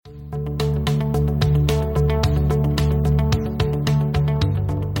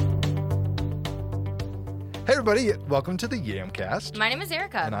Hey everybody, welcome to the Yamcast. My name is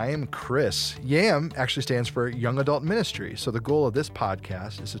Erica. And I am Chris. YAM actually stands for Young Adult Ministry. So the goal of this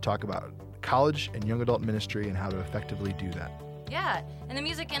podcast is to talk about college and young adult ministry and how to effectively do that. Yeah, and the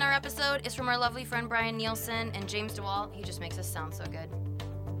music in our episode is from our lovely friend Brian Nielsen and James DeWall. He just makes us sound so good.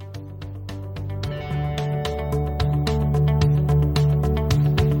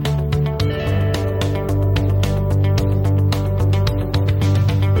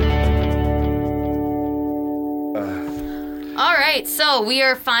 All right, so we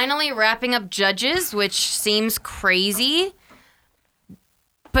are finally wrapping up Judges, which seems crazy,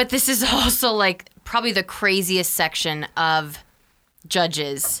 but this is also like probably the craziest section of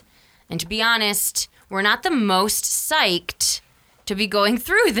Judges. And to be honest, we're not the most psyched to be going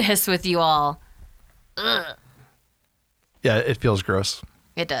through this with you all. Ugh. Yeah, it feels gross.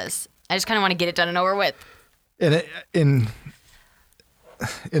 It does. I just kind of want to get it done and over with. And in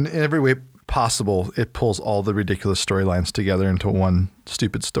every way possible, it pulls all the ridiculous storylines together into one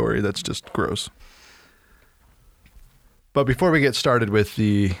stupid story that's just gross. But before we get started with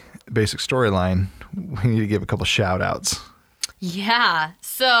the basic storyline, we need to give a couple shout outs. Yeah.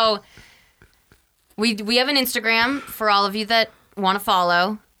 So we have an Instagram for all of you that want to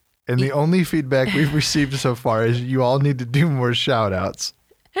follow. And the only feedback we've received so far is you all need to do more shout outs.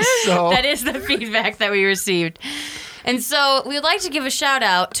 So That is the feedback that we received. And so we would like to give a shout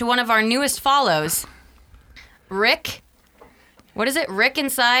out to one of our newest follows, Rick. What is it? Rick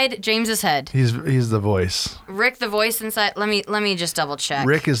inside James's head. he's the voice. Rick, the voice inside. Let me just double check.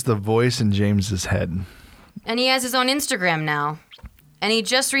 Rick is the voice in James's head. And he has his own Instagram now. And he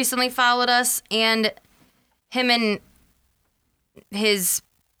just recently followed us, and him and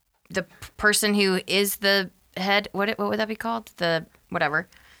the person who is the head, what would that be called? The whatever.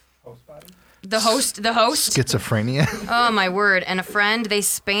 Host body? The host. Schizophrenia. Oh my word! And a friend, they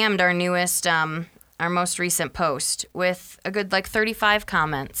spammed our most recent post with a good 35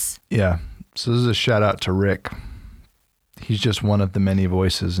 comments. Yeah. So this is a shout out to Rick. He's just one of the many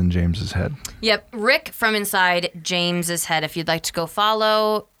voices in James's head. Yep, Rick from inside James's head. If you'd like to go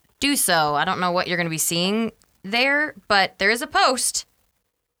follow, do so. I don't know what you're going to be seeing there, but there is a post.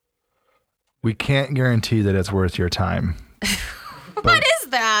 We can't guarantee that it's worth your time. What is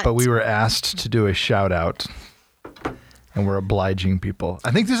that? But we were asked to do a shout out, and we're obliging people.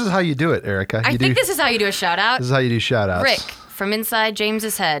 I think this is how you do it, Erica. I think this is how you do a shout out. This is how you do shout outs. Rick from inside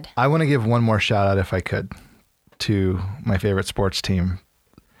James's head. I want to give one more shout out if I could to my favorite sports team.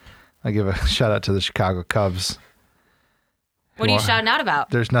 I give a shout out to the Chicago Cubs. What are you shouting out about?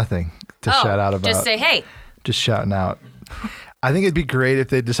 There's nothing to shout out about. Just say, hey. Just shouting out. I think it'd be great if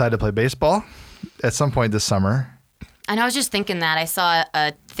they decide to play baseball at some point this summer. And I was just thinking that. I saw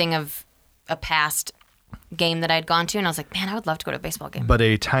a thing of a past game that I'd gone to, and I was like, man, I would love to go to a baseball game. But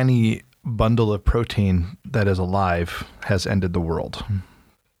a tiny bundle of protein that is alive has ended the world.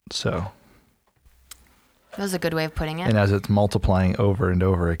 So. That was a good way of putting it. And as it's multiplying over and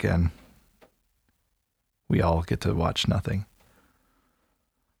over again, we all get to watch nothing.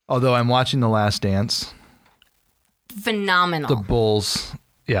 Although I'm watching The Last Dance. Phenomenal. The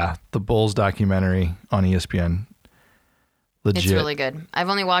Bulls documentary on ESPN. Legit. It's really good. I've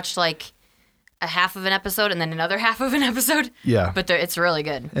only watched a half of an episode and then another half of an episode. Yeah. But it's really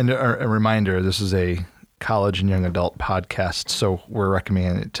good. And a reminder, this is a college and young adult podcast, so we're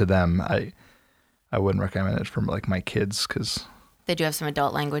recommending it to them. I wouldn't recommend it for my kids because they do have some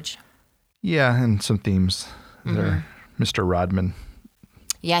adult language. Yeah, and some themes. Mm-hmm. Mr. Rodman.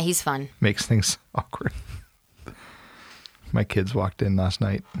 Yeah, he's fun. Makes things awkward. My kids walked in last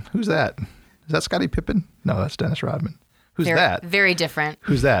night. Who's that? Is that Scottie Pippen? No, that's Dennis Rodman. Who's that? Very different.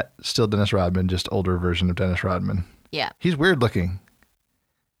 Who's that? Still Dennis Rodman, just older version of Dennis Rodman. Yeah. He's weird looking.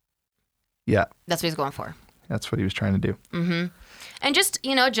 Yeah. That's what he's going for. That's what he was trying to do. Mm-hmm. And just,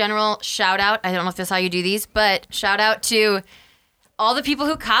 general shout out. I don't know if this is how you do these, but shout out to all the people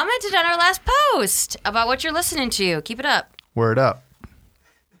who commented on our last post about what you're listening to. Keep it up. Word up.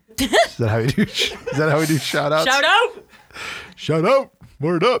 Is that how we do? Is that how we do shout outs? Shout out. Shout out.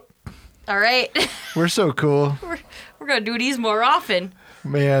 Word up. All right. We're so cool. We're going to do these more often.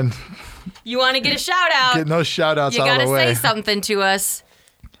 Man. You want to get a shout out? Getting those shout outs out of the way. You got to say something to us.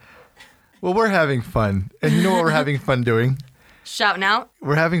 Well, we're having fun. And you know what we're having fun doing? Shouting out?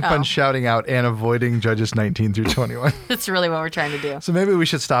 We're having fun shouting out and avoiding Judges 19 through 21. That's really what we're trying to do. So maybe we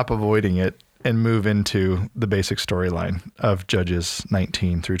should stop avoiding it and move into the basic storyline of Judges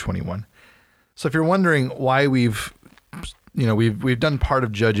 19 through 21. So if you're wondering why we've done part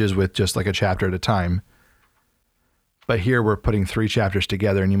of Judges with just a chapter at a time, but here we're putting 3 chapters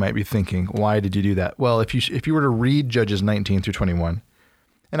together, and you might be thinking, why did you do that? Well, if you were to read Judges 19 through 21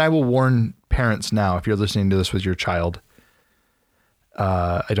 And I will warn parents now, if you're listening to this with your child,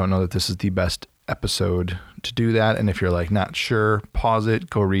 I don't know that this is the best episode to do that. And if you're like not sure, pause it,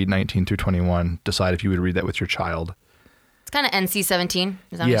 go read 19 through 21, decide if you would read that with your child. It's kind of NC-17.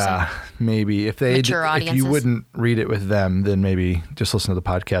 Is that what you're saying? Maybe. If you wouldn't read it with them, then maybe just listen to the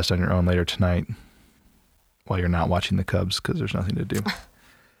podcast on your own later tonight while you're not watching the Cubs because there's nothing to do.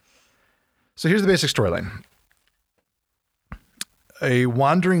 So here's the basic storyline. A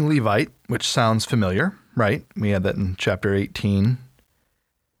wandering Levite, which sounds familiar, right? We had that in chapter 18,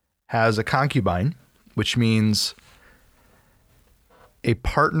 has a concubine, which means a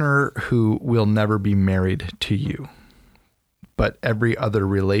partner who will never be married to you. But every other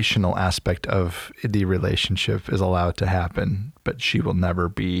relational aspect of the relationship is allowed to happen, but she will never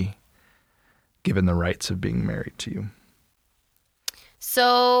be given the rights of being married to you.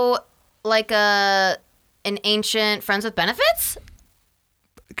 So, like an ancient friends with benefits?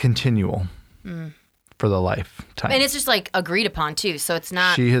 Continual for the lifetime. And it's just like agreed upon too. So it's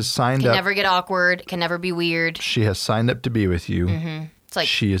not, she has signed can up. never get awkward, can never be weird. She has signed up to be with you. Mm-hmm. It's like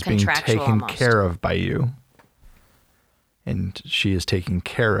she is being taken almost. care of by you. And she is taking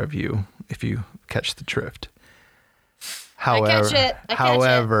care of you, if you catch the drift.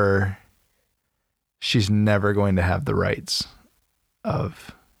 However, she's never going to have the rights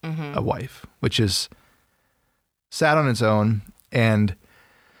of a wife, which is sad on its own. And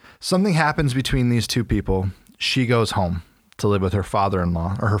something happens between these two people. She goes home to live with her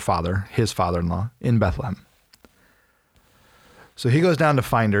father-in-law, or his father-in-law, in Bethlehem. So he goes down to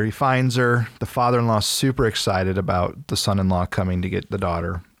find her. He finds her. The father-in-law's super excited about the son-in-law coming to get the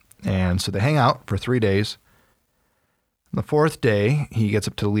daughter. And so they hang out for 3 days. On the 4th day, he gets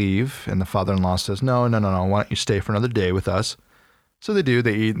up to leave, and the father-in-law says, no, why don't you stay for another day with us? So they do.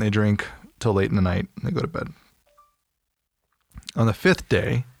 They eat and they drink till late in the night, and they go to bed. On the 5th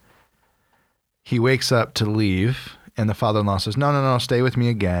day, he wakes up to leave, and the father-in-law says, no, stay with me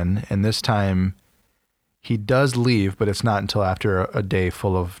again. And this time, he does leave, but it's not until after a day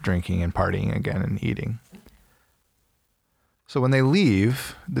full of drinking and partying again and eating. So when they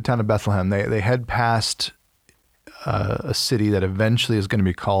leave the town of Bethlehem, they head past a city that eventually is going to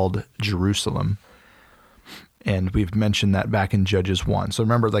be called Jerusalem. And we've mentioned that back in Judges 1. So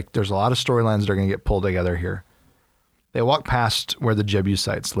remember, like, there's a lot of storylines that are going to get pulled together here. They walk past where the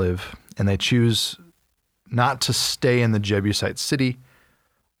Jebusites live, and they choose not to stay in the Jebusite city,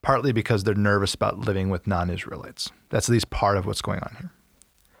 partly because they're nervous about living with non-Israelites. That's at least part of what's going on here.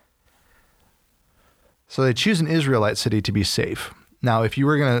 So they choose an Israelite city to be safe. Now, if you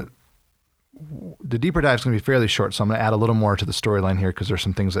were going to, the deeper dive is going to be fairly short, so I'm going to add a little more to the storyline here because there's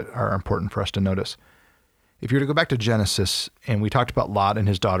some things that are important for us to notice. If you were to go back to Genesis, and we talked about Lot and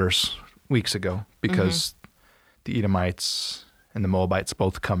his daughters weeks ago, because the Edomites and the Moabites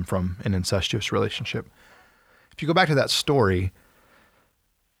both come from an incestuous relationship. If you go back to that story,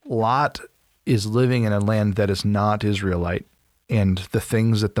 Lot is living in a land that is not Israelite, and the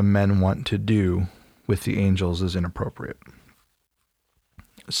things that the men want to do with the angels is inappropriate.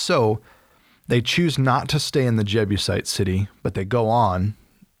 So they choose not to stay in the Jebusite city, but they go on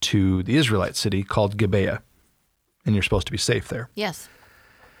to the Israelite city called Gibeah, and you're supposed to be safe there. Yes.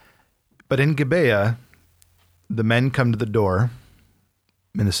 But in Gibeah, the men come to the door,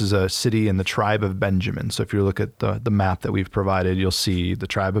 and this is a city in the tribe of Benjamin. So if you look at the map that we've provided, you'll see the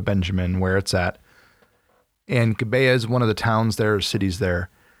tribe of Benjamin, where it's at. And Gibeah is one of the towns there, or cities there.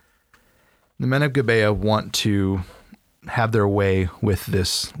 The men of Gibeah want to have their way with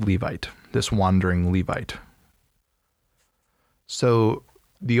this Levite, this wandering Levite. So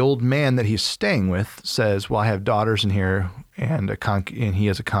the old man that he's staying with says, well, I have daughters in here, and he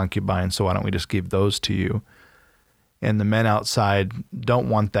has a concubine, so why don't we just give those to you? And the men outside don't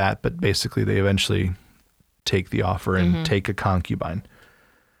want that, but basically they eventually take the offer and take a concubine.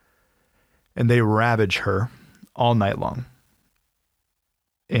 And they ravage her all night long.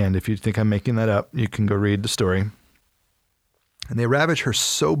 And if you think I'm making that up, you can go read the story. And they ravage her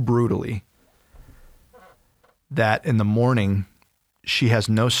so brutally that in the morning she has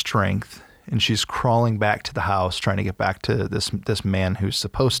no strength, and she's crawling back to the house trying to get back to this man who's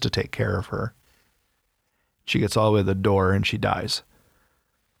supposed to take care of her. She gets all the way to the door and she dies.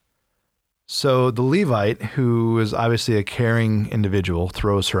 So the Levite, who is obviously a caring individual,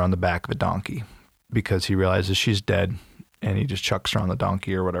 throws her on the back of a donkey because he realizes she's dead, and he just chucks her on the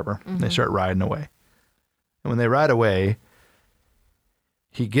donkey or whatever. They start riding away. And when they ride away,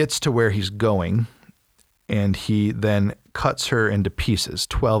 he gets to where he's going, and he then cuts her into pieces,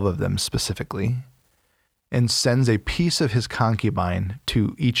 12 of them specifically, and sends a piece of his concubine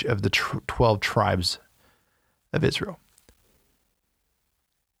to each of the 12 tribes of Israel.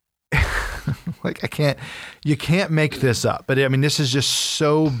 Like you can't make this up. But I mean, this is just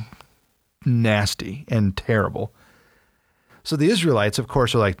so nasty and terrible. So the Israelites, of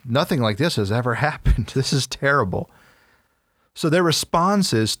course, are like, nothing like this has ever happened. This is terrible. So their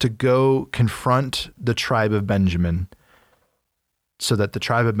response is to go confront the tribe of Benjamin so that the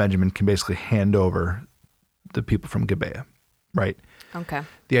tribe of Benjamin can basically hand over the people from Gibeah, right? Okay.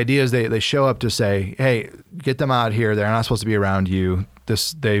 The idea is they show up to say, hey, get them out here. They're not supposed to be around you.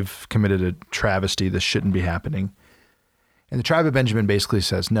 They've committed a travesty. This shouldn't be happening. And the tribe of Benjamin basically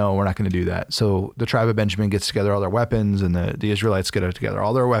says, no, we're not going to do that. So the tribe of Benjamin gets together all their weapons, and the Israelites get together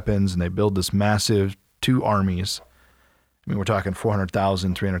all their weapons, and they build this massive 2 armies. I mean, we're talking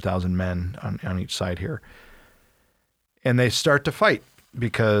 400,000, 300,000 men on each side here. And they start to fight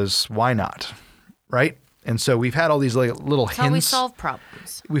because why not, right? And so we've had all these like little hints. That's how we solve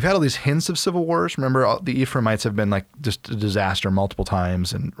problems. We've had all these hints of civil wars. Remember, the Ephraimites have been like just a disaster multiple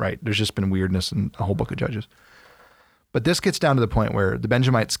times, and right, there's just been weirdness in a whole book of Judges. But this gets down to the point where the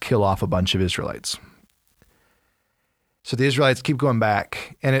Benjamites kill off a bunch of Israelites. So the Israelites keep going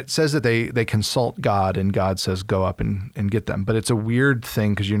back, and it says that they consult God, and God says, go up and get them. But it's a weird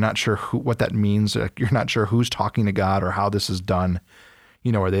thing because you're not sure what that means. You're not sure who's talking to God or how this is done.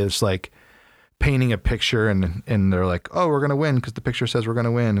 You know, are they just like painting a picture and they're like, oh, we're going to win because the picture says we're going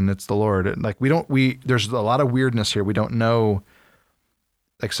to win and it's the Lord. And like, there's a lot of weirdness here. We don't know.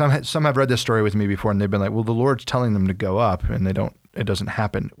 Like some have read this story with me before and they've been like, well, the Lord's telling them to go up and it doesn't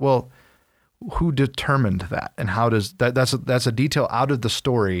happen. Well, who determined that? And how does that's a detail out of the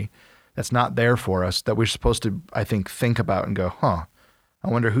story that's not there for us that we're supposed to, I think about and go, I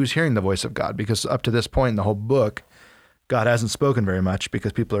wonder who's hearing the voice of God, because up to this point in the whole book, God hasn't spoken very much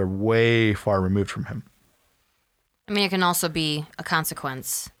because people are way far removed from him. I mean, it can also be a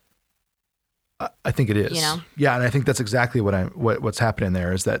consequence. I think it is. You know? Yeah, and I think that's exactly what's happening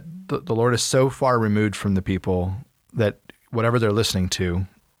there is that the Lord is so far removed from the people that whatever they're listening to,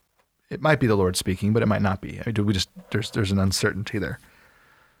 it might be the Lord speaking, but it might not be. I mean, there's an uncertainty there.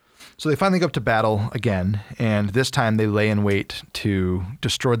 So they finally go up to battle again, and this time they lay in wait to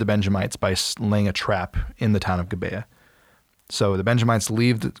destroy the Benjamites by laying a trap in the town of Gibeah. So the Benjamites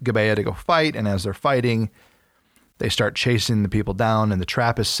leave Gibeah to go fight, and as they're fighting, they start chasing the people down, and the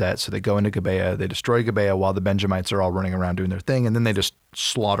trap is set. So they go into Gibeah, they destroy Gibeah while the Benjamites are all running around doing their thing, and then they just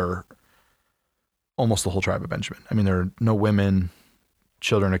slaughter almost the whole tribe of Benjamin. I mean, there are no women,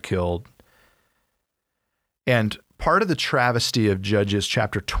 children are killed. And part of the travesty of Judges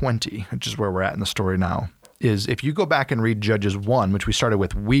chapter 20, which is where we're at in the story now, is if you go back and read Judges 1, which we started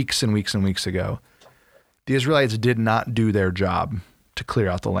with weeks and weeks and weeks ago, the Israelites did not do their job to clear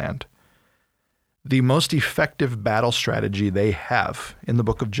out the land. The most effective battle strategy they have in the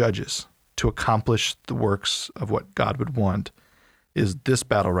book of Judges to accomplish the works of what God would want is this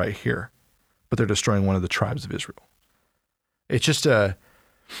battle right here. But they're destroying one of the tribes of Israel. It's just the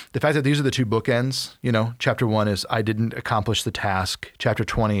fact that these are the 2 bookends, you know, chapter 1 is I didn't accomplish the task. Chapter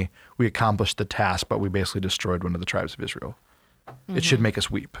 20, we accomplished the task, but we basically destroyed one of the tribes of Israel. Mm-hmm. It should make us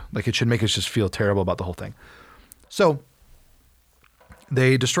weep. Like it should make us just feel terrible about the whole thing. So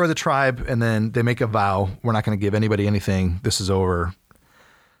they destroy the tribe and then they make a vow. We're not going to give anybody anything. This is over.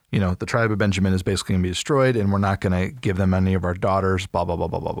 You know, the tribe of Benjamin is basically going to be destroyed and we're not going to give them any of our daughters, blah, blah, blah,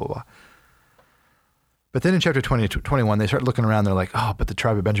 blah, blah, blah, blah. But then in chapter 20 to 21, they start looking around. They're like, oh, but the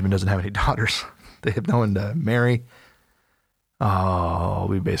tribe of Benjamin doesn't have any daughters. They have no one to marry. Oh,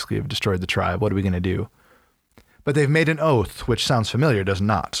 we basically have destroyed the tribe. What are we going to do? But they've made an oath, which sounds familiar, does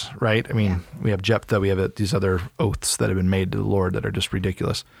not, right? I mean, we have Jephthah, we have these other oaths that have been made to the Lord that are just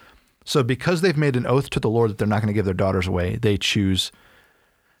ridiculous. So because they've made an oath to the Lord that they're not going to give their daughters away, they choose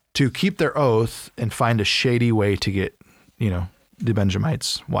to keep their oath and find a shady way to get, you know, the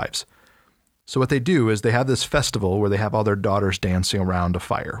Benjamites' wives. So what they do is they have this festival where they have all their daughters dancing around a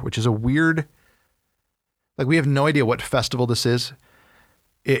fire, which is a weird, like we have no idea what festival this is.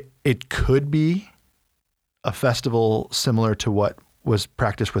 It could be a festival similar to what was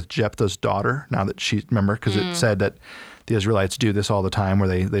practiced with Jephthah's daughter, now that remember, because it said that the Israelites do this all the time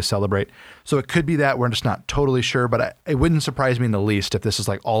where they celebrate. So it could be that, we're just not totally sure, but it wouldn't surprise me in the least if this is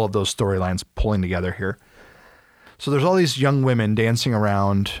like all of those storylines pulling together here. So there's all these young women dancing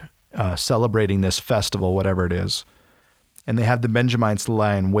around, celebrating this festival, whatever it is. And they have the Benjamites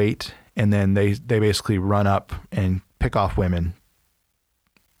lie in wait, and then they basically run up and pick off women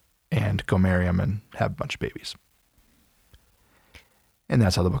and go marry them and have a bunch of babies. And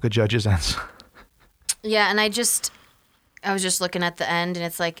that's how the book of Judges ends. Yeah, and I was just looking at the end, and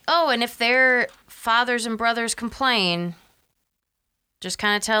it's like, oh, and if their fathers and brothers complain, just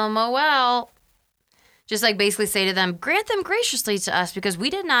kind of tell them, oh, well, Just like basically say to them, grant them graciously to us, because we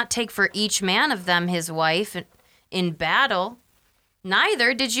did not take for each man of them his wife in battle.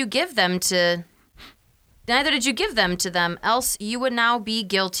 Neither did you give them to them, else you would now be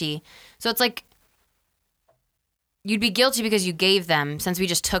guilty. So it's like you'd be guilty because you gave them. Since we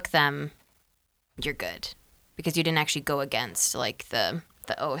just took them, you're good. Because you didn't actually go against like the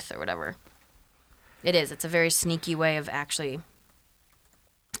oath or whatever. It's a very sneaky way of actually.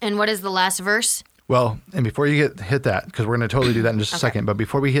 And what is the last verse? Well, and before you hit that, because we're going to totally do that in just a second, but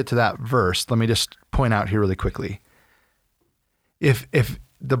before we get to that verse, let me just point out here really quickly. If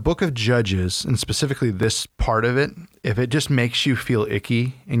the book of Judges, and specifically this part of it, if it just makes you feel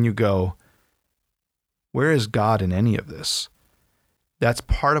icky and you go, where is God in any of this? That's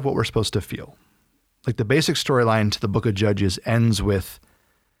part of what we're supposed to feel. Like the basic storyline to the book of Judges ends with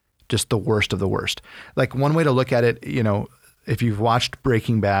just the worst of the worst. Like one way to look at it, if you've watched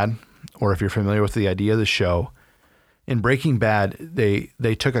Breaking Bad, or if you're familiar with the idea of the show, in Breaking Bad,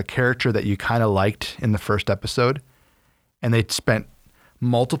 they took a character that you kind of liked in the first episode, and they spent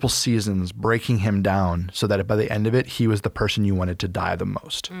multiple seasons breaking him down so that by the end of it, he was the person you wanted to die the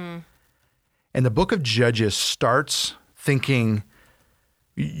most. And the book of Judges starts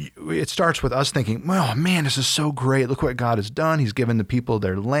with us thinking, oh man, this is so great. Look what God has done. He's given the people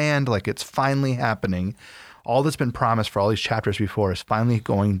their land. Like it's finally happening. All that's been promised for all these chapters before is finally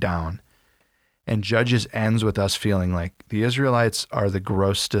going down. And Judges ends with us feeling like the Israelites are the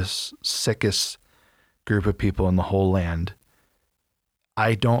grossest, sickest group of people in the whole land.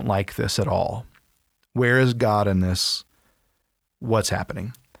 I don't like this at all. Where is God in this? What's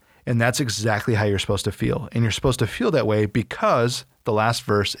happening? And that's exactly how you're supposed to feel. And you're supposed to feel that way because the last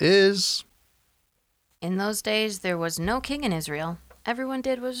verse is, in those days there was no king in Israel. Everyone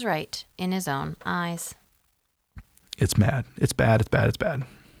did what was right in his own eyes. It's mad. It's bad. It's bad. It's bad.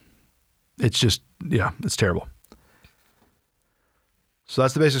 It's just, it's terrible. So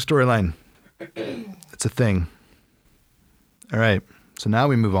that's the basic storyline. It's a thing. All right. So now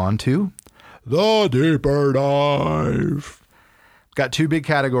we move on to the deeper dive. Got two big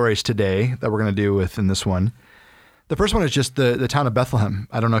categories today that we're going to do within this one. The first one is just the town of Bethlehem.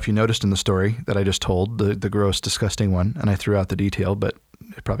 I don't know if you noticed in the story that I just told, the gross, disgusting one, and I threw out the detail, but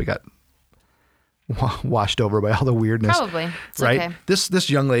it probably got washed over by all the weirdness. Probably. It's right? Okay. This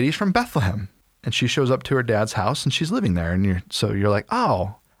young lady's from Bethlehem, and she shows up to her dad's house, and she's living there, and you're like,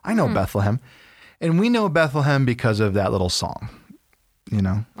 oh, I know Bethlehem. And we know Bethlehem because of that little song,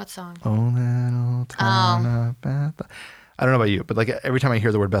 What song? Oh, little town of Bethlehem. I don't know about you, but like every time I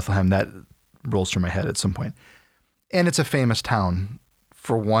hear the word Bethlehem, that rolls through my head at some point. And it's a famous town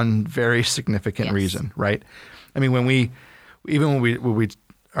for one very significant reason, right? I mean, when we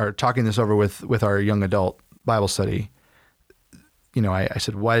are talking this over with our young adult Bible study, I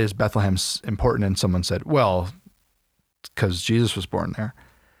said, why is Bethlehem important? And someone said, well, because Jesus was born there.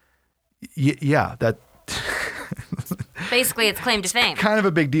 Yeah, that... Basically, it's claim to fame. Kind of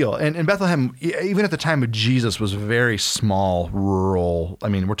a big deal. And Bethlehem, even at the time of Jesus, was a very small, rural, I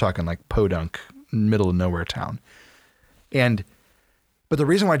mean, we're talking like podunk, middle of nowhere town. But the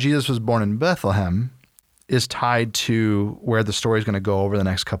reason why Jesus was born in Bethlehem is tied to where the story is going to go over the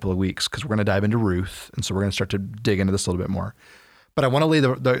next couple of weeks, because we're going to dive into Ruth. And so we're going to start to dig into this a little bit more. But I want to lay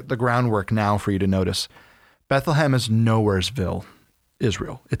the groundwork now for you to notice. Bethlehem is nowheresville,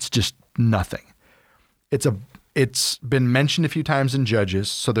 Israel. It's just nothing. It's been mentioned a few times in Judges,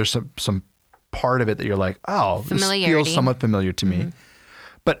 so there's some part of it that you're like, oh, this feels somewhat familiar to me.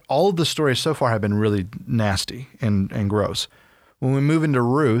 But all of the stories so far have been really nasty and gross. When we move into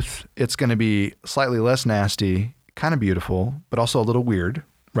Ruth, it's going to be slightly less nasty, kind of beautiful, but also a little weird,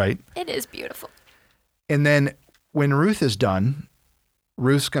 right? It is beautiful. And then when Ruth is done,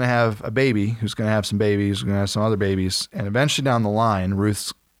 Ruth's going to have a baby, who's going to have some babies, who's going to have some other babies, and eventually down the line,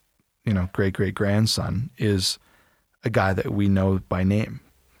 Ruth's great-great-grandson is a guy that we know by name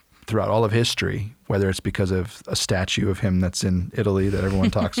throughout all of history, whether it's because of a statue of him that's in Italy that everyone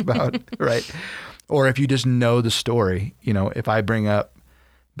talks about, right? Or if you just know the story, if I bring up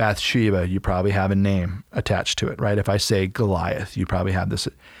Bathsheba, you probably have a name attached to it, right? If I say Goliath, you probably have this.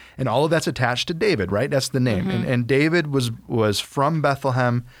 And all of that's attached to David, right? That's the name. And David was from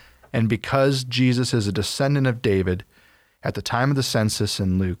Bethlehem, and because Jesus is a descendant of David, at the time of the census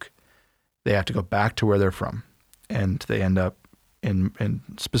in Luke, they have to go back to where they're from. And they end up in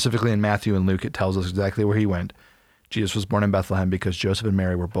specifically in Matthew and Luke, it tells us exactly where he went. Jesus was born in Bethlehem because Joseph and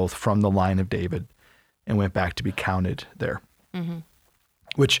Mary were both from the line of David and went back to be counted there.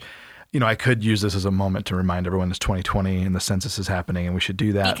 Which, I could use this as a moment to remind everyone it's 2020 and the census is happening and we should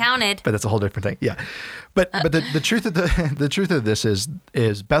do that. Be counted. But that's a whole different thing. Yeah. But the truth of the truth of this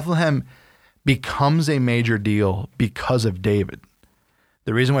is Bethlehem becomes a major deal because of David.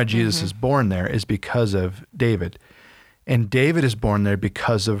 The reason why Jesus is born there is because of David. And David is born there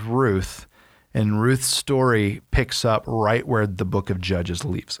because of Ruth. And Ruth's story picks up right where the book of Judges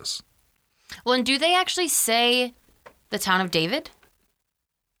leaves us. Well, and do they actually say the town of David?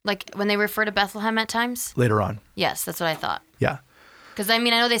 Like when they refer to Bethlehem at times? Later on. Yes, that's what I thought. Yeah. Because, I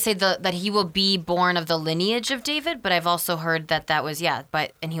mean, I know they say that he will be born of the lineage of David, but I've also heard that was,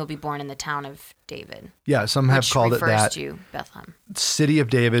 and he will be born in the town of David. Yeah, some have called it that. Which refers to Bethlehem. City of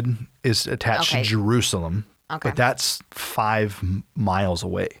David is attached to Jerusalem, but that's 5 miles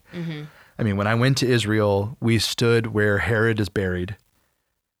away. Mm-hmm. I mean, when I went to Israel, we stood where Herod is buried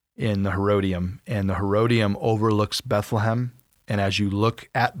in the Herodium, and the Herodium overlooks Bethlehem. And as you look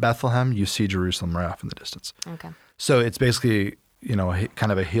at Bethlehem, you see Jerusalem right off in the distance. Okay. So it's basically,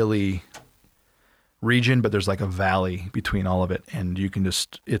 kind of a hilly region, but there's like a valley between all of it, and you can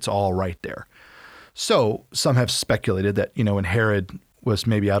it's all right there. So some have speculated that, when Herod was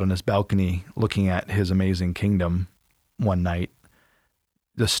maybe out on his balcony looking at his amazing kingdom one night,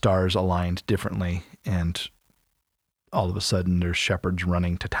 the stars aligned differently, and all of a sudden there's shepherds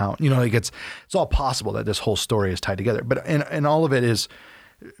running to town. It's all possible that this whole story is tied together. But and all of it is,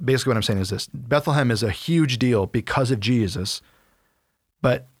 basically what I'm saying is this: Bethlehem is a huge deal because of Jesus,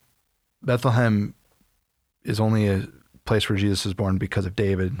 but Bethlehem is only a place where Jesus is born because of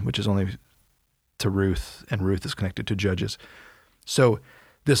David, which is only to Ruth, and Ruth is connected to Judges. So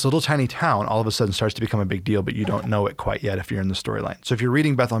this little tiny town all of a sudden starts to become a big deal, but you don't know it quite yet if you're in the storyline. So if you're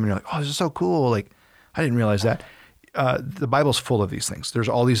reading Bethlehem and you're like, oh, this is so cool, like, I didn't realize that. The Bible's full of these things. There's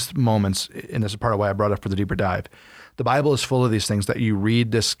all these moments, and this is part of why I brought up for the deeper dive. The Bible is full of these things that you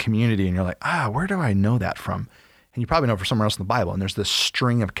read this community and you're like, where do I know that from? And you probably know it from somewhere else in the Bible. And there's this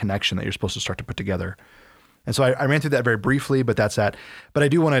string of connection that you're supposed to start to put together. And so I ran through that very briefly, but that's that. But I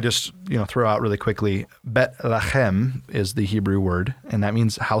do want to just, throw out really quickly, Bethlehem is the Hebrew word, and that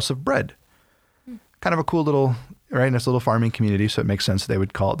means house of bread. Kind of a cool little, right? And it's a little farming community, so it makes sense they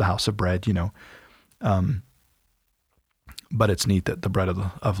would call it the house of bread, But it's neat that the bread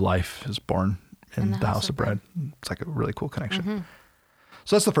of life is born in the house of bread. It's like a really cool connection. Mm-hmm.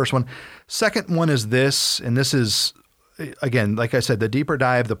 So that's the first one. Second one is this, and this is, again, like I said, the deeper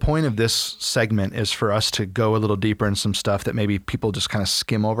dive. The point of this segment is for us to go a little deeper in some stuff that maybe people just kind of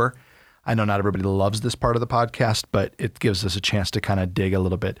skim over. I know not everybody loves this part of the podcast, but it gives us a chance to kind of dig a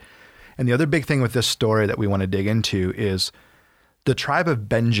little bit. And the other big thing with this story that we want to dig into is the tribe of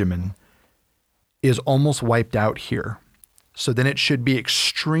Benjamin is almost wiped out here. So then it should be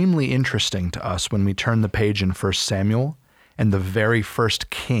extremely interesting to us when we turn the page in 1 Samuel and the very first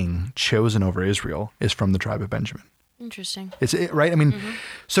king chosen over Israel is from the tribe of Benjamin. Interesting. It's right. I mean,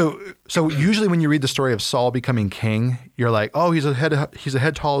 so usually when you read the story of Saul becoming king, you're like, oh, he's a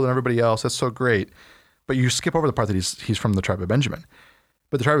head taller than everybody else. That's so great. But you skip over the part that he's from the tribe of Benjamin.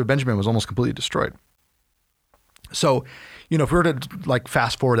 But the tribe of Benjamin was almost completely destroyed. So, if we were to like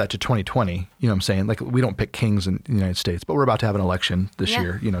fast forward that to 2020, you know what I'm saying? Like, we don't pick kings in the United States, but we're about to have an election this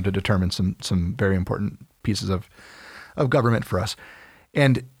year, to determine some very important pieces of government for us.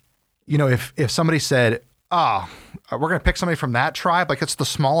 And, if somebody said, we're going to pick somebody from that tribe, like it's the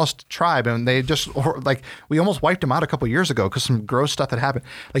smallest tribe, and they we almost wiped them out a couple of years ago because some gross stuff had happened.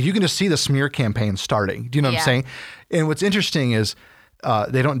 Like, you can just see the smear campaign starting. Do you know what I'm saying? And what's interesting is,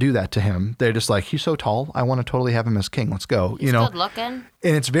 they don't do that to him. They're just like, he's so tall, I want to totally have him as king. Let's go. He's good looking. And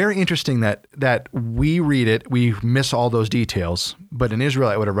it's very interesting that we read it, we miss all those details. But an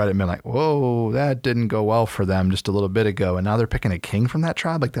Israelite would have read it and been like, whoa, that didn't go well for them just a little bit ago. And now they're picking a king from that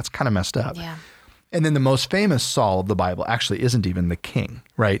tribe? Like, that's kind of messed up. Yeah. And then the most famous Saul of the Bible actually isn't even the king,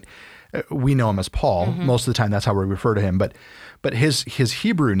 right? We know him as Paul. Mm-hmm. Most of the time, that's how we refer to him. But his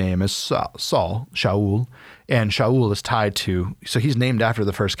Hebrew name is Saul, Shaul, and Shaul is tied to, so he's named after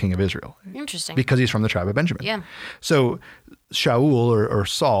the first king of Israel. Interesting. Because he's from the tribe of Benjamin. Yeah. So Shaul or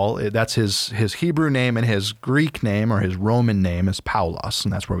Saul, that's his Hebrew name, and his Greek name or his Roman name is Paulos,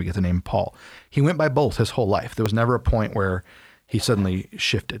 and that's where we get the name Paul. He went by both his whole life. There was never a point where he suddenly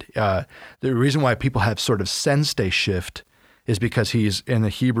shifted. The reason why people have sort of sensed a shift is because he's in the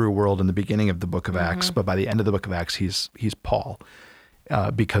Hebrew world in the beginning of the book of Acts, but by the end of the book of Acts, he's Paul,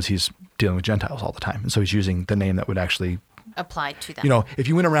 because he's dealing with Gentiles all the time. And so he's using the name that would actually apply to them. If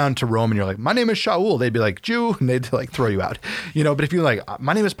you went around to Rome and you're like, my name is Shaul, they'd be like, Jew, and they'd like throw you out. But if you're like,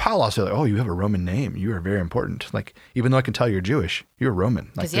 my name is Paulos, they're like, oh, you have a Roman name. You are very important. Like, even though I can tell you're Jewish, you're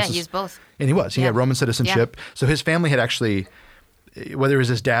Roman. Because he's both. And he was. He had Roman citizenship. Yeah. So his family had actually, whether it was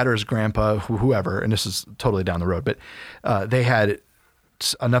his dad or his grandpa, whoever, and this is totally down the road, but they had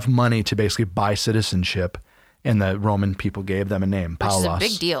enough money to basically buy citizenship And the Roman people gave them a name, Paulos. Which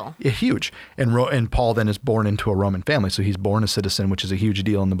is a big deal. Yeah, huge. And Paul then is born into a Roman family. So he's born a citizen, which is a huge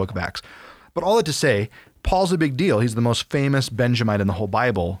deal in the book of Acts. But all that to say, Paul's a big deal. He's the most famous Benjamite in the whole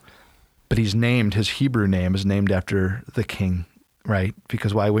Bible. But his Hebrew name is named after the king, right?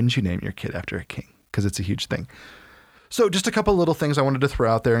 Because why wouldn't you name your kid after a king? Because it's a huge thing. So just a couple little things I wanted to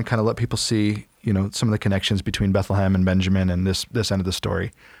throw out there and kind of let people see, some of the connections between Bethlehem and Benjamin and this end of the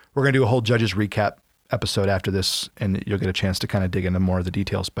story. We're going to do a whole Judges recap episode after this, and you'll get a chance to kind of dig into more of the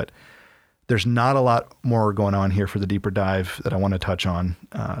details. But there's not a lot more going on here for the deeper dive that I want to touch on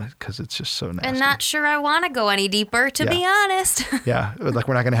because it's just so nasty. And not sure I want to go any deeper, to be honest. Yeah, like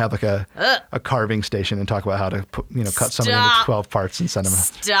we're not going to have like a carving station and talk about how to cut something into 12 parts and send them.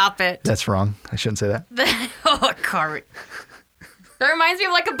 Stop it. That's wrong. I shouldn't say that. Carving. That reminds me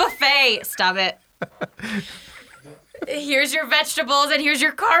of like a buffet. Stop it. Here's your vegetables and here's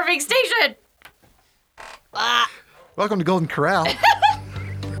your carving station. Welcome to Golden Corral.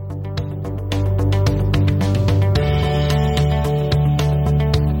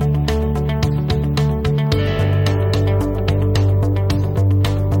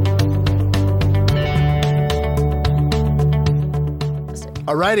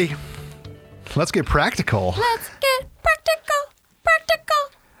 Alrighty, let's get practical.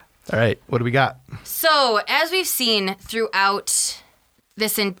 All right, what do we got? So, as we've seen throughout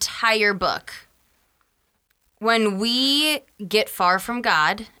this entire book, when we get far from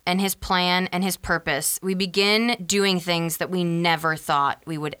God and his plan and his purpose, we begin doing things that we never thought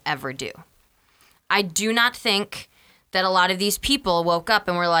we would ever do. I do not think that a lot of these people woke up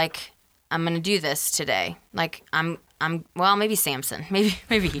and were like, I'm going to do this today. Like, well, maybe Samson. Maybe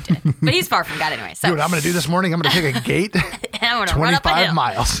he did. But he's far from God anyway. So. Dude, I'm going to do this morning. I'm going to take a gate and I'm going to 25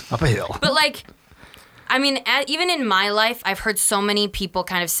 miles up a hill. But even in my life, I've heard so many people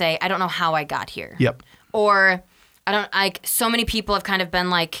kind of say, I don't know how I got here. Yep. Or so many people have kind of been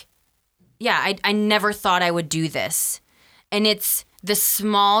like, yeah, I never thought I would do this. And it's the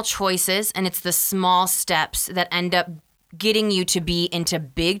small choices and it's the small steps that end up getting you to be into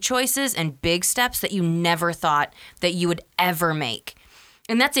big choices and big steps that you never thought that you would ever make.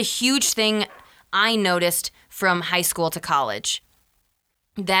 And that's a huge thing I noticed from high school to college.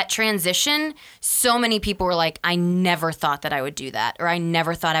 That transition, so many people were like, I never thought that I would do that, or I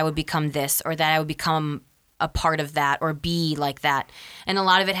never thought I would become this, or that I would become a part of that, or be like that. And a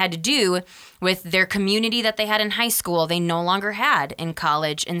lot of it had to do with their community that they had in high school, they no longer had in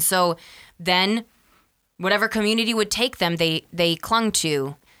college. And so then whatever community would take them, they clung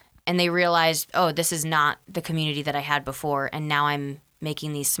to, and they realized, oh, this is not the community that I had before, and now I'm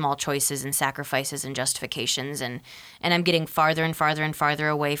making these small choices and sacrifices and justifications, and I'm getting farther and farther and farther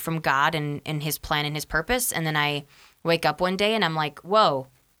away from God and his plan and his purpose. And then I wake up one day and I'm like, whoa,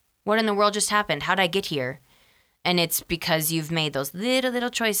 what in the world just happened? How'd I get here? And it's because you've made those little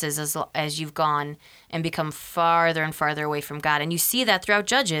choices as you've gone and become farther and farther away from God. And you see that throughout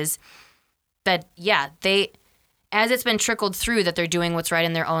Judges, that, yeah, as it's been trickled through that they're doing what's right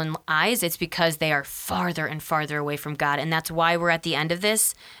in their own eyes, it's because they are farther and farther away from God. And that's why we're at the end of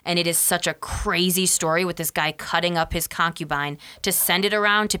this. And it is such a crazy story with this guy cutting up his concubine to send it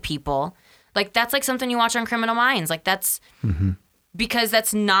around to people. Like, that's like something you watch on Criminal Minds. Like, that's because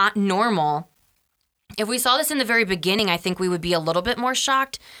that's not normal. If we saw this in the very beginning, I think we would be a little bit more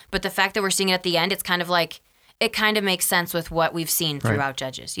shocked. But the fact that we're seeing it at the end, it's kind of like, it kind of makes sense with what we've seen throughout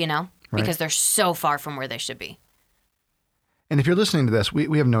Judges, Because they're so far from where they should be. And if you're listening to this,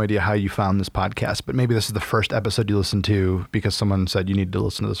 we have no idea how you found this podcast, but maybe this is the first episode you listened to because someone said you need to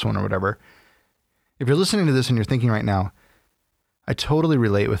listen to this one or whatever. If you're listening to this and you're thinking right now, I totally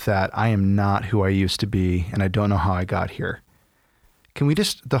relate with that. I am not who I used to be, and I don't know how I got here. Can we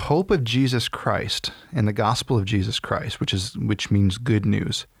the hope of Jesus Christ and the gospel of Jesus Christ, which means good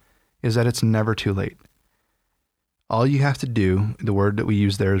news, is that it's never too late. All you have to do, the word that we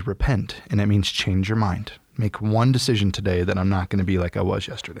use there is repent, and it means change your mind. Make one decision today that I'm not going to be like I was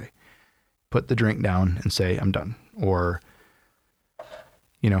yesterday. Put the drink down and say, I'm done. Or,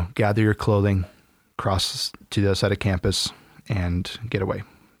 gather your clothing, cross to the other side of campus and get away.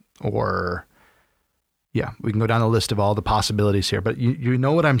 Or, we can go down the list of all the possibilities here, but you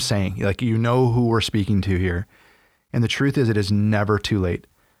know what I'm saying. Like, who we're speaking to here. And the truth is, it is never too late.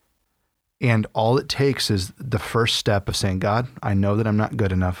 And all it takes is the first step of saying, God, I know that I'm not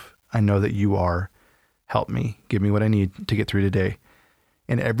good enough. I know that you are. Help me. Give me what I need to get through today.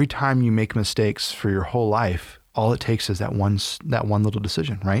 And every time you make mistakes for your whole life, all it takes is that one little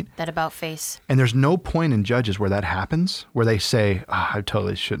decision, right? That about face. And there's no point in Judges where that happens, where they say, I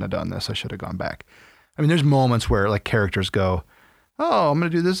totally shouldn't have done this. I should have gone back. I mean, there's moments where like characters go, oh, I'm going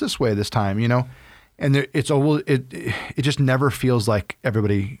to do this way this time, And it just never feels like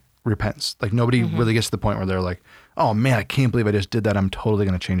everybody repents. Like nobody really gets to the point where they're like, oh man, I can't believe I just did that. I'm totally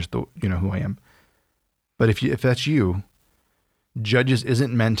going to change who I am. But if that's you, Judges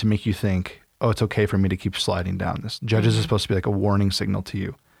isn't meant to make you think, oh, it's okay for me to keep sliding down this. Judges is supposed to be like a warning signal to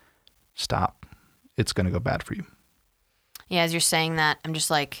you. Stop. It's going to go bad for you. Yeah, as you're saying that, I'm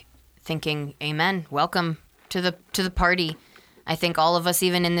just like thinking, amen. Welcome to the party. I think all of us,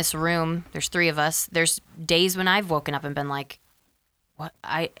 even in this room, there's 3 of us. There's days when I've woken up and been like, what?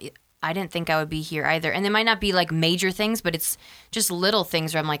 I didn't think I would be here either. And they might not be like major things, but it's just little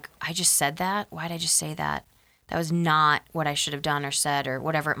things where I'm like, I just said that? Why did I just say that? That was not what I should have done or said or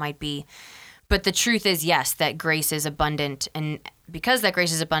whatever it might be. But the truth is, yes, that grace is abundant. And because that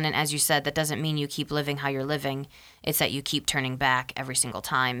grace is abundant, as you said, that doesn't mean you keep living how you're living. It's that you keep turning back every single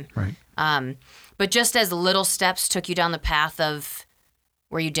time. Right. But just as little steps took you down the path of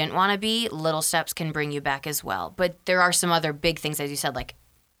where you didn't want to be, little steps can bring you back as well. But there are some other big things, as you said, like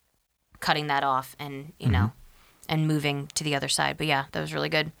cutting that off and, you know, and moving to the other side. But yeah, that was really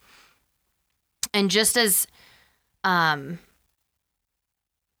good. And just as... I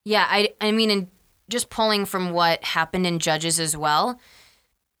mean, and just pulling from what happened in Judges as well,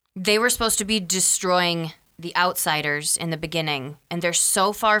 they were supposed to be destroying the outsiders in the beginning, and they're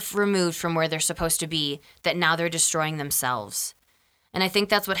so far removed from where they're supposed to be that now they're destroying themselves. And I think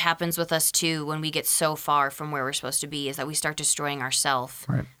that's what happens with us too when we get so far from where we're supposed to be, is that we start destroying ourselves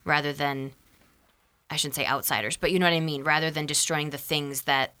rather than, I shouldn't say outsiders, but you know what I mean, rather than destroying the things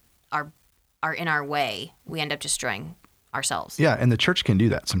that are in our way, we end up destroying ourselves. Yeah, and the church can do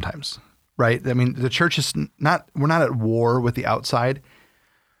that sometimes, right? I mean, the church is we're not at war with the outside,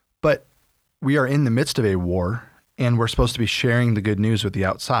 but we are in the midst of a war, and we're supposed to be sharing the good news with the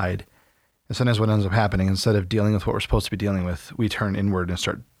outside. And sometimes what ends up happening, instead of dealing with what we're supposed to be dealing with, we turn inward and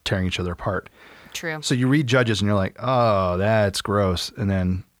start tearing each other apart. True. So you read Judges and you're like, oh, that's gross. And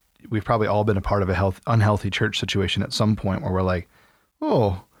then we've probably all been a part of a unhealthy church situation at some point where we're like,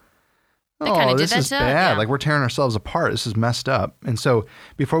 this is bad. Yeah. Like we're tearing ourselves apart. This is messed up. And so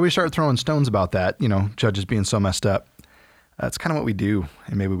before we start throwing stones about that, Judges being so messed up, that's kind of what we do.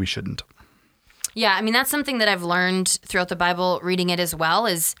 And maybe we shouldn't. Yeah. I mean, that's something that I've learned throughout the Bible, reading it as well,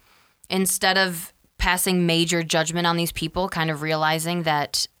 is instead of passing major judgment on these people, kind of realizing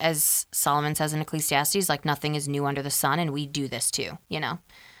that, as Solomon says in Ecclesiastes, like nothing is new under the sun, and we do this too, we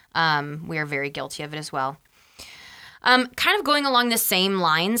are very guilty of it as well. Kind of going along the same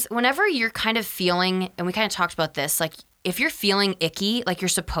lines, whenever you're kind of feeling, and we kind of talked about this, like if you're feeling icky, like you're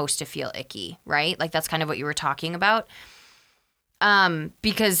supposed to feel icky, right? Like that's kind of what you were talking about.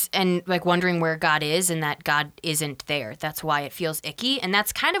 Because, and like wondering where God is and that God isn't there. That's why it feels icky. And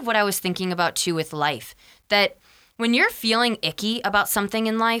that's kind of what I was thinking about too with life. That when you're feeling icky about something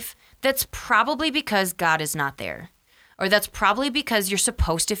in life, that's probably because God is not there. Or that's probably because you're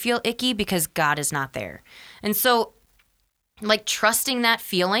supposed to feel icky because God is not there. And so, like trusting that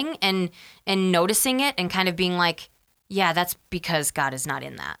feeling and noticing it and kind of being like, yeah, that's because God is not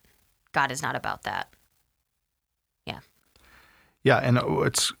in that. God is not about that. Yeah. Yeah, and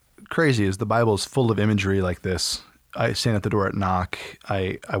what's crazy is the Bible is full of imagery like this. I stand at the door at knock.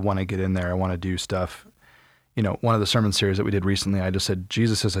 I want to get in there. I want to do stuff. One of the sermon series that we did recently, I just said,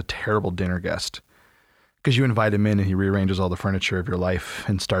 Jesus is a terrible dinner guest. Because you invite him in and he rearranges all the furniture of your life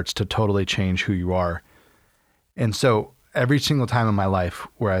and starts to totally change who you are. And so every single time in my life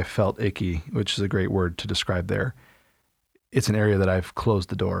where I felt icky, which is a great word to describe there, it's an area that I've closed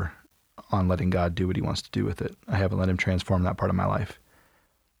the door on letting God do what he wants to do with it. I haven't let him transform that part of my life.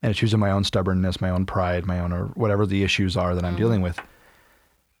 And it's using my own stubbornness, my own pride, or whatever the issues are that I'm dealing with.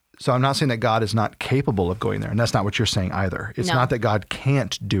 So I'm not saying that God is not capable of going there. And that's not what you're saying either. It's not that God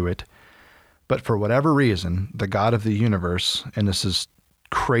can't do it. But for whatever reason, the God of the universe, and this is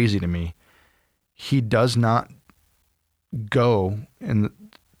crazy to me, he does not go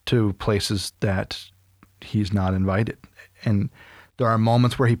to places that he's not invited. And there are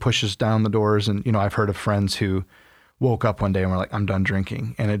moments where he pushes down the doors. And, I've heard of friends who woke up one day and were like, I'm done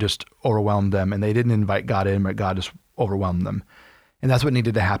drinking. And it just overwhelmed them. And they didn't invite God in, but God just overwhelmed them. And that's what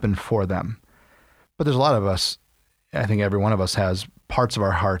needed to happen for them. But there's a lot of us, I think every one of us has parts of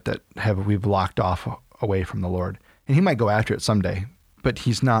our heart that we've locked off away from the Lord. And he might go after it someday, but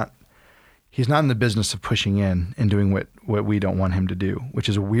he's not in the business of pushing in and doing what we don't want him to do, which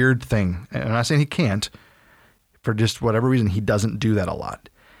is a weird thing. And I'm not saying he can't. For just whatever reason, he doesn't do that a lot.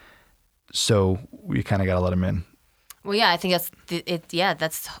 So we kind of got to let him in. Well, yeah, I think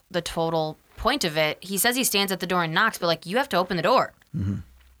that's the total point of it. He says he stands at the door and knocks, but like you have to open the door. Mm-hmm.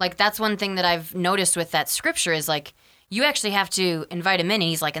 Like that's one thing that I've noticed with that scripture is like you actually have to invite him in. And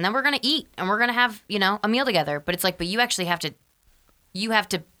he's like, and then we're going to eat and we're going to have, a meal together. But it's like, but you actually have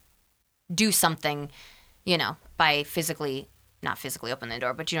to do something, by not physically open the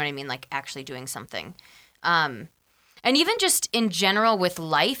door, but you know what I mean? Like actually doing something. And even just in general with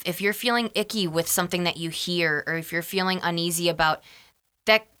life, if you're feeling icky with something that you hear, or if you're feeling uneasy about,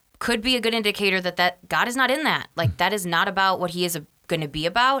 that could be a good indicator that God is not in that. Like that is not about what he is going to be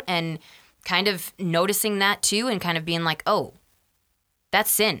about. And kind of noticing that too, and kind of being like, oh,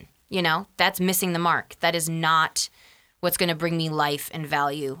 that's sin, that's missing the mark. That is not what's going to bring me life and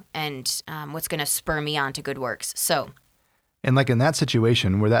value and what's going to spur me on to good works. So. And like in that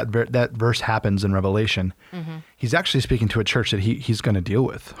situation where that verse happens in Revelation, he's actually speaking to a church that he's going to deal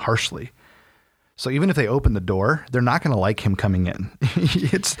with harshly. So even if they open the door, they're not going to like him coming in.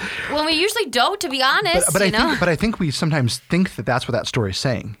 Well, we usually don't, to be honest. But I think we sometimes think that that's what that story is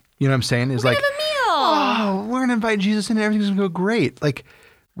saying. You know what I'm saying? Is we're like, gonna have a meal. Oh, we're going to invite Jesus in and everything's going to go great. Like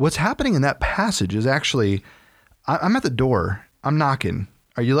what's happening in that passage is actually, I'm at the door, I'm knocking.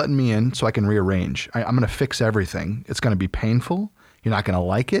 Are you letting me in so I can rearrange? I'm going to fix everything. It's going to be painful. You're not going to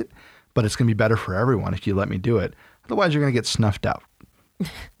like it, but it's going to be better for everyone if you let me do it. Otherwise, you're going to get snuffed out.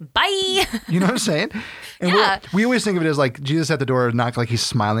 Bye. You know what I'm saying? And yeah. we always think of it as like Jesus at the door knocked, like he's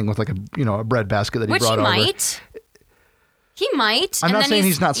smiling with like a bread basket that he brought over. He might. I'm not saying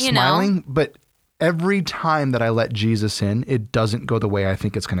he's not smiling, but every time that I let Jesus in, it doesn't go the way I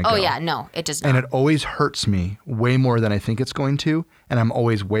think it's going to go. Oh, yeah. No, it does not. And it always hurts me way more than I think it's going to. And I'm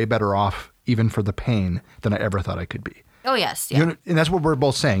always way better off, even for the pain, than I ever thought I could be. Oh, yes. Yeah. And that's what we're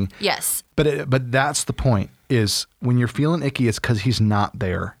both saying. Yes. But that's the point, is when you're feeling icky, it's because he's not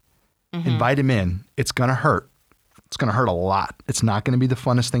there. Invite him in. It's going to hurt. It's going to hurt a lot. It's not going to be the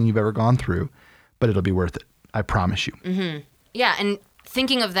funnest thing you've ever gone through, but it'll be worth it. I promise you. Mm-hmm. Yeah. And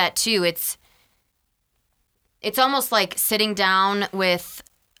thinking of that, too, it's almost like sitting down with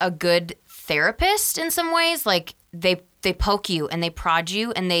a good therapist in some ways. Like they poke you and they prod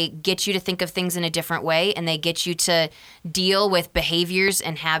you and they get you to think of things in a different way, and they get you to deal with behaviors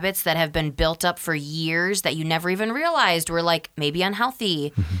and habits that have been built up for years that you never even realized were like maybe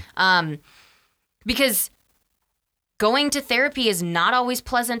unhealthy. Because going to therapy is not always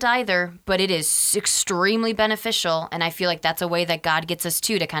pleasant either, but it is extremely beneficial. And I feel like that's a way that God gets us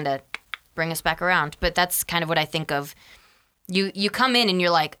to kind of bring us back around. But that's kind of what I think of. You come in and you're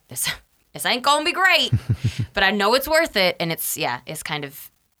like, this ain't gonna be great, but I know it's worth it. And it's kind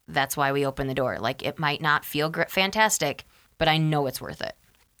of, that's why we open the door. Like it might not feel fantastic, but I know it's worth it.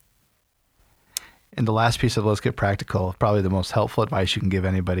 And the last piece of Let's Get Practical, probably the most helpful advice you can give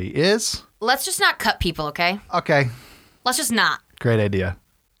anybody is? Let's just not cut people, okay? Okay. Let's just not. Great idea.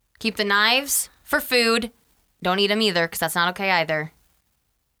 Keep the knives for food. Don't eat them either, because that's not okay either.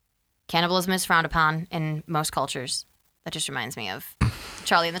 Cannibalism is frowned upon in most cultures. That just reminds me of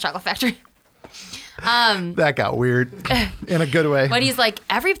Charlie and the Chocolate Factory. That got weird in a good way. But he's like,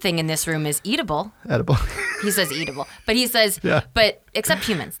 everything in this room is eatable. Edible. He says eatable. But he says, yeah. But except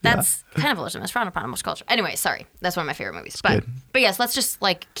humans. That's cannibalism is frowned upon in most culture. Anyway, sorry. That's one of my favorite movies. But yes, let's just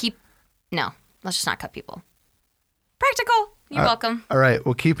let's just not cut people. Practical. You're welcome. All right.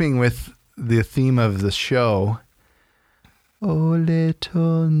 Well, keeping with the theme of the show, oh,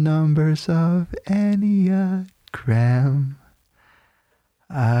 little numbers of Enneagram,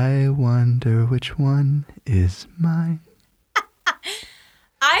 I wonder which one is mine.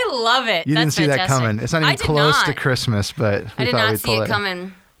 I love it. You That's didn't see fantastic. that coming. It's not even close to Christmas, but I did not see it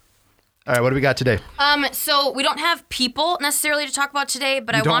coming. All right, what do we got today? So we don't have people necessarily to talk about today,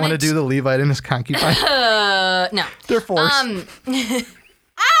 but I don't want to do the Levite and his concubine. No, they're forced.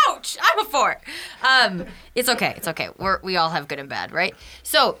 Ouch! I'm a 4. It's okay. It's okay. We all have good and bad, right?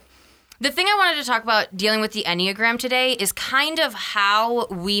 So the thing I wanted to talk about dealing with the Enneagram today is kind of how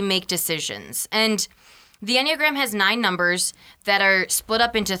we make decisions. And the Enneagram has 9 numbers that are split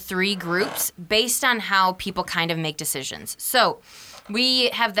up into 3 groups based on how people kind of make decisions. So we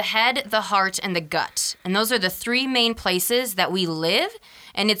have the head, the heart, and the gut. And those are the 3 main places that we live.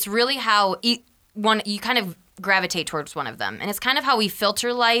 And it's really how you kind of gravitate towards one of them. And it's kind of how we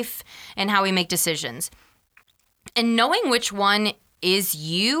filter life and how we make decisions. And knowing which one is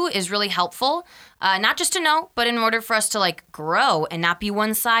you is really helpful, not just to know, but in order for us to grow and not be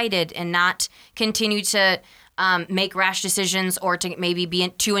one-sided and not continue to make rash decisions or to maybe be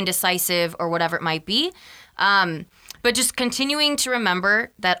too indecisive or whatever it might be. But just continuing to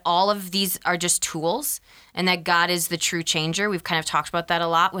remember that all of these are just tools and that God is the true changer. We've kind of talked about that a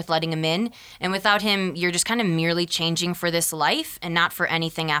lot with letting him in. And without him, you're just kind of merely changing for this life and not for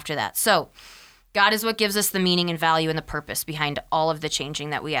anything after that. So God is what gives us the meaning and value and the purpose behind all of the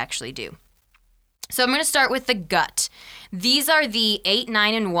changing that we actually do. So I'm going to start with the gut. These are the 8,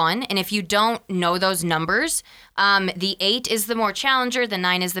 9, and 1. And if you don't know those numbers, the 8 is the more challenger, the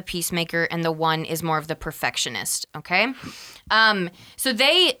 9 is the peacemaker, and the 1 is more of the perfectionist. Okay? So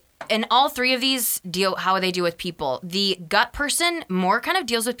and all three of these how they deal with people. The gut person more kind of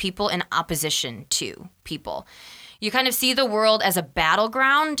deals with people in opposition to people. You kind of see the world as a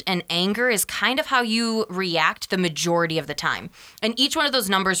battleground, and anger is kind of how you react the majority of the time. And each one of those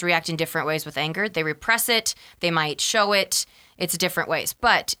numbers react in different ways with anger. They repress it, they might show it, it's different ways.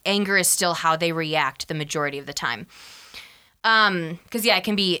 But anger is still how they react the majority of the time. Because, it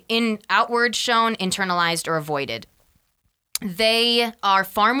can be outward shown, internalized, or avoided. They are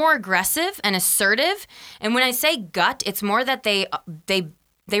far more aggressive and assertive. And when I say gut, it's more that they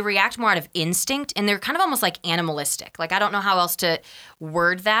react more out of instinct, and they're kind of almost like animalistic. Like, I don't know how else to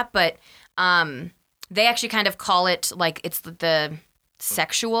word that, but they actually kind of call it like it's the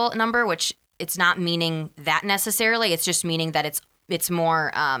sexual number, which it's not meaning that necessarily. It's just meaning that it's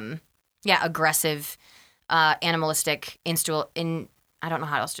more aggressive, animalistic, I don't know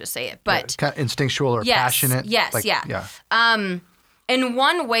how else to say it, but kind of instinctual or passionate. Yes, yeah. And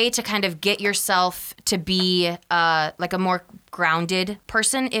one way to kind of get yourself to be like a more grounded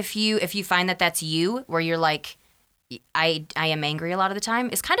person, if you find that that's you, where you're like, I am angry a lot of the time,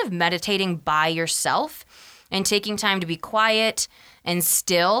 is kind of meditating by yourself and taking time to be quiet and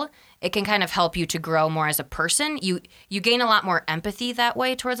still. It can kind of help you to grow more as a person. You gain a lot more empathy that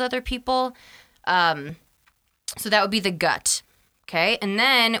way towards other people. So that would be the gut. Okay, and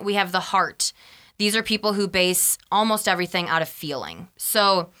then we have the heart. These are people who base almost everything out of feeling.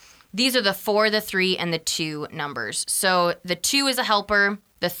 So these are the 4, the 3, and the 2 numbers. So the 2 is a helper,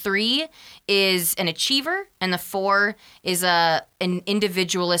 the 3 is an achiever, and the 4 is an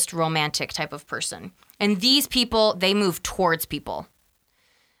individualist, romantic type of person. And these people, they move towards people.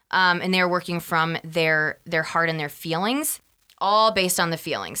 And they're working from their heart and their feelings, all based on the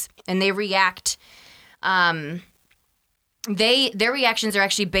feelings. And they react... Their reactions are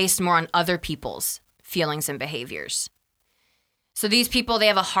actually based more on other people's feelings and behaviors. So these people, they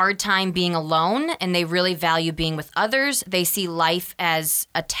have a hard time being alone, and they really value being with others. They see life as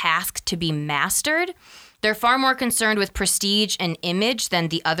a task to be mastered. They're far more concerned with prestige and image than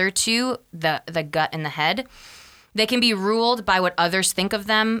the other two, the gut and the head. They can be ruled by what others think of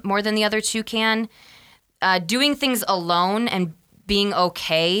them more than the other two can. Doing things alone and being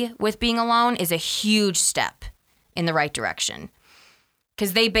okay with being alone is a huge step in the right direction,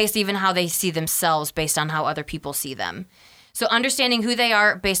 because they base even how they see themselves based on how other people see them. So understanding who they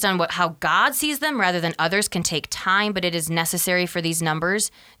are based on how God sees them rather than others can take time, but it is necessary for these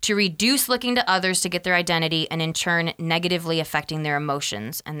numbers to reduce looking to others to get their identity, and in turn negatively affecting their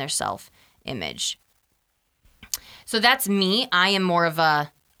emotions and their self-image. So that's me. I am more of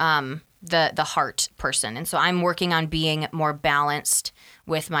a the heart person, and so I'm working on being more balanced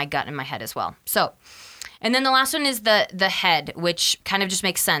with my gut and my head as well. So. And then the last one is the head, which kind of just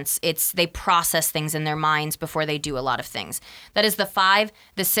makes sense. They process things in their minds before they do a lot of things. That is the 5,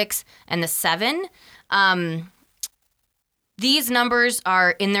 the 6, and the 7. These numbers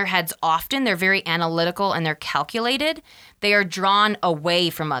are in their heads often. They're very analytical and they're calculated. They are drawn away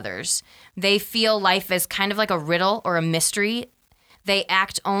from others. They feel life as kind of like a riddle or a mystery. They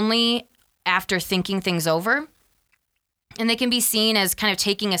act only after thinking things over. And they can be seen as kind of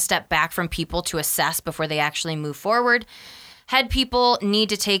taking a step back from people to assess before they actually move forward. Head people need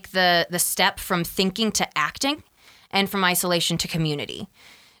to take the step from thinking to acting, and from isolation to community.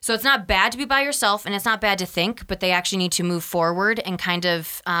 So it's not bad to be by yourself, and it's not bad to think, but they actually need to move forward and kind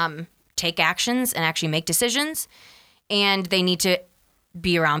of take actions and actually make decisions. And they need to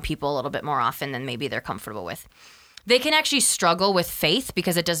be around people a little bit more often than maybe they're comfortable with. They can actually struggle with faith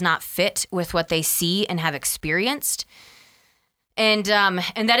because it does not fit with what they see and have experienced. And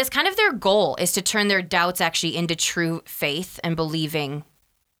that is kind of their goal, is to turn their doubts actually into true faith and believing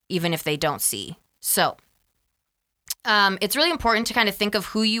even if they don't see. So it's really important to kind of think of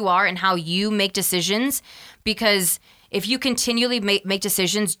who you are and how you make decisions, because if you continually make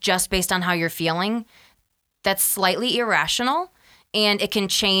decisions just based on how you're feeling, that's slightly irrational and it can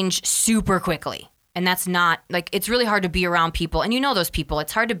change super quickly. And that's not, like, it's really hard to be around people. And you know those people.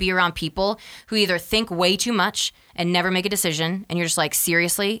 It's hard to be around people who either think way too much and never make a decision, and you're just like,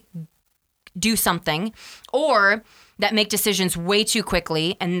 seriously, do something. Or that make decisions way too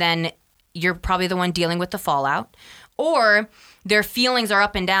quickly, and then you're probably the one dealing with the fallout. Or their feelings are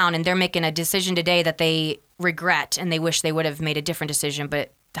up and down, and they're making a decision today that they regret, and they wish they would have made a different decision,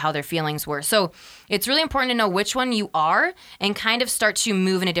 but how their feelings were. So it's really important to know which one you are and kind of start to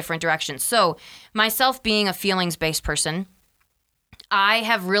move in a different direction. So myself being a feelings-based person, I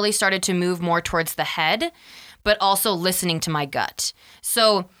have really started to move more towards the head, but also listening to my gut.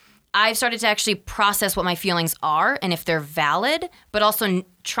 So I've started to actually process what my feelings are and if they're valid, but also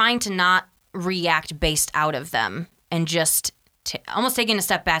trying to not react based out of them and just almost taking a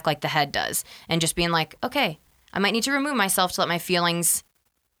step back like the head does and just being like, okay, I might need to remove myself to let my feelings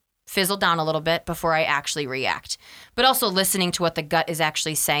fizzle down a little bit before I actually react. But also listening to what the gut is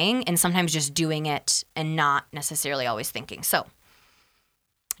actually saying and sometimes just doing it and not necessarily always thinking. So,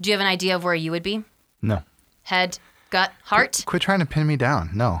 do you have an idea of where you would be? No. Head, gut, heart? Quit trying to pin me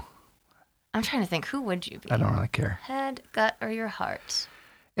down. No. I'm trying to think, who would you be? I don't really care. Head, gut, or your heart?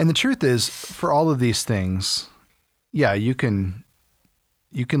 And the truth is, for all of these things, yeah, you can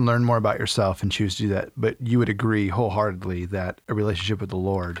learn more about yourself and choose to do that, but you would agree wholeheartedly that a relationship with the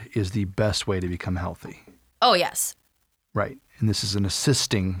Lord is the best way to become healthy. Oh, yes. Right. And this is an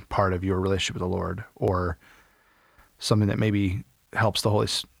assisting part of your relationship with the Lord, or something that maybe helps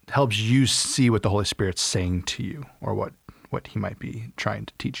you see what the Holy Spirit's saying to you, or what he might be trying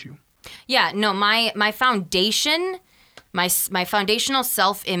to teach you. Yeah, no, my foundation, my foundational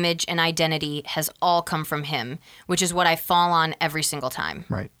self-image and identity has all come from him, which is what I fall on every single time.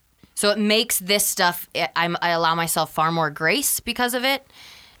 Right. So it makes this stuff, I allow myself far more grace because of it,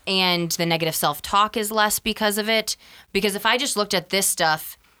 and the negative self-talk is less because of it. Because if I just looked at this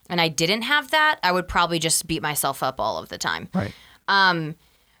stuff and I didn't have that, I would probably just beat myself up all of the time. Right.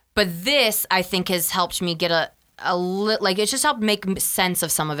 But this, I think, has helped me get it's just helped make sense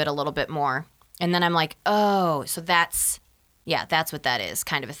of some of it a little bit more. And then I'm like, oh, so that's what that is,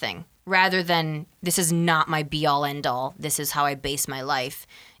 kind of a thing. Rather than, this is not my be-all, end-all. This is how I base my life.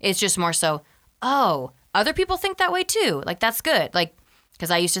 It's just more so, oh, other people think that way too. Like, that's good. Like,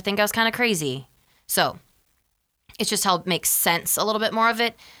 because I used to think I was kind of crazy. So it's just helped make sense a little bit more of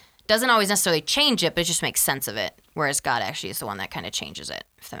it. Doesn't always necessarily change it, but it just makes sense of it. Whereas God actually is the one that kind of changes it,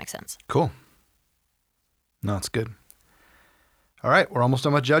 if that makes sense. Cool. No, it's good. All right, we're almost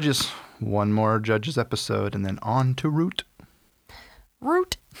done with Judges. One more Judges episode, and then on to Ruth.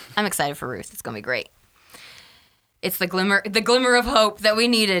 Ruth. I'm excited for Ruth. It's going to be great. It's the glimmer of hope that we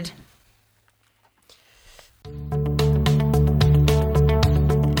needed.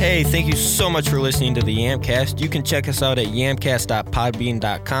 Hey, thank you so much for listening to the Yamcast. You can check us out at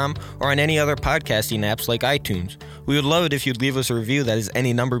yamcast.podbean.com or on any other podcasting apps like iTunes. We would love it if you'd leave us a review that is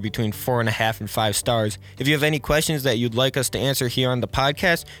any number between 4.5 and 5 stars. If you have any questions that you'd like us to answer here on the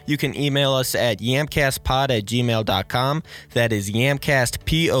podcast, you can email us at yamcastpod@gmail.com. That is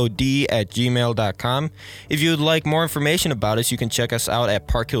yamcastpod@gmail.com. If you would like more information about us, you can check us out at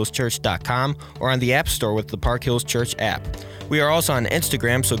parkhillschurch.com or on the App Store with the Park Hills Church app. We are also on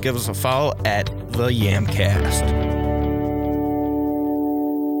Instagram, so give us a follow at the Yamcast.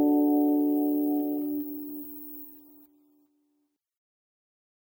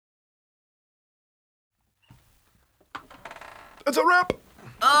 That's a wrap.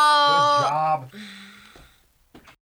 Oh. Good job.